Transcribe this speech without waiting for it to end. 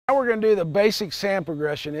we're going to do the basic sand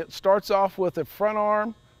progression. It starts off with a front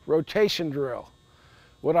arm rotation drill.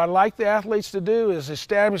 What I like the athletes to do is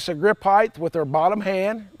establish a grip height with their bottom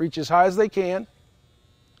hand, reach as high as they can.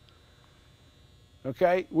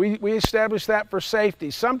 Okay, we establish that for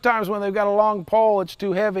safety. Sometimes when they've got a long pole, it's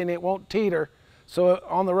too heavy and it won't teeter. So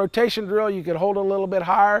on the rotation drill, you could hold it a little bit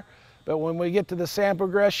higher, but when we get to the sand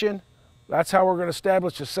progression, that's how we're going to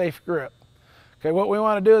establish a safe grip. Okay, what we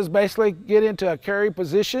want to do is basically get into a carry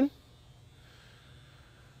position.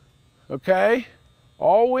 Okay,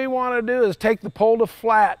 all we want to do is take the pole to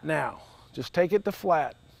flat now. Just take it to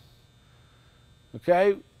flat.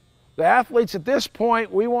 Okay. The athletes at this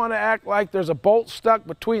point, we want to act like there's a bolt stuck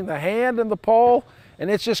between the hand and the pole, and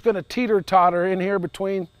it's just going to teeter-totter in here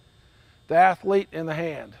between the athlete and the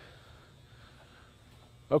hand.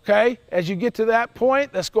 Okay, as you get to that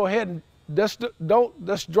point, let's go ahead and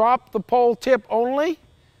just drop the pole tip only.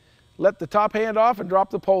 Let the top hand off and drop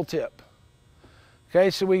the pole tip. Okay,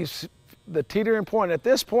 so the teetering point. At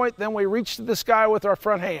this point, then we reach to the sky with our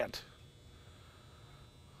front hand.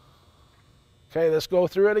 Okay, let's go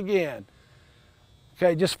through it again.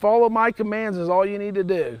 Okay, just follow my commands is all you need to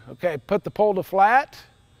do. Okay, put the pole to flat.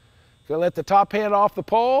 Okay, let the top hand off the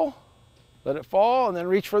pole. Let it fall and then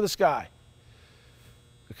reach for the sky.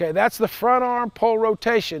 Okay, that's the front arm pole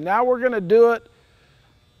rotation. Now we're going to do it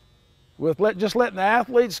with just letting the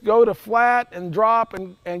athletes go to flat and drop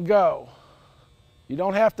and go. You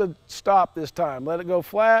don't have to stop this time. Let it go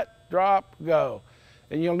flat, drop, go.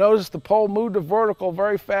 And you'll notice the pole moved to vertical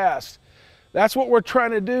very fast. That's what we're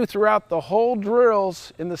trying to do throughout the whole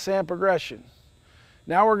drills in the sand progression.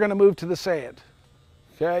 Now we're going to move to the sand.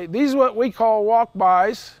 Okay, these are what we call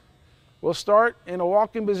walk-bys. We'll start in a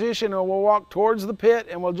walking position and we'll walk towards the pit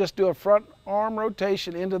and we'll just do a front arm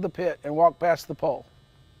rotation into the pit and walk past the pole.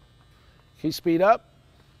 Keep speed up.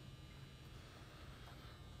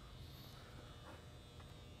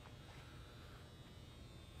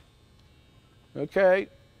 Okay,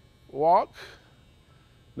 walk.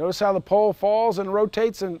 Notice how the pole falls and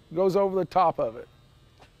rotates and goes over the top of it.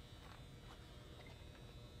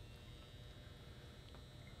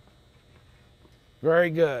 Very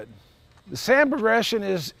good. The sand progression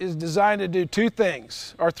is designed to do two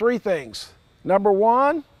things, or three things. Number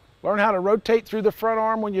one, learn how to rotate through the front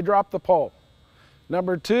arm when you drop the pole.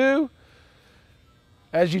 Number two,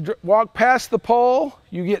 as you walk past the pole,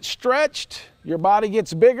 you get stretched, your body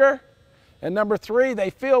gets bigger. And number three, they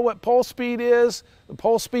feel what pole speed is. The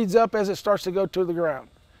pole speeds up as it starts to go to the ground.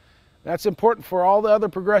 That's important for all the other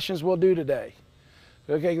progressions we'll do today.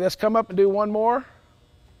 Okay, let's come up and do one more.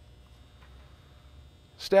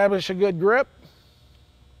 Establish a good grip.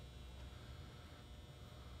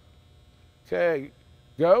 Okay,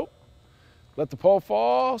 go. Let the pole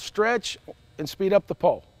fall, stretch, and speed up the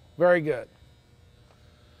pole. Very good.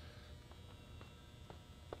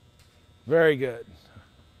 Very good.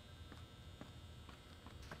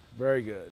 Very good.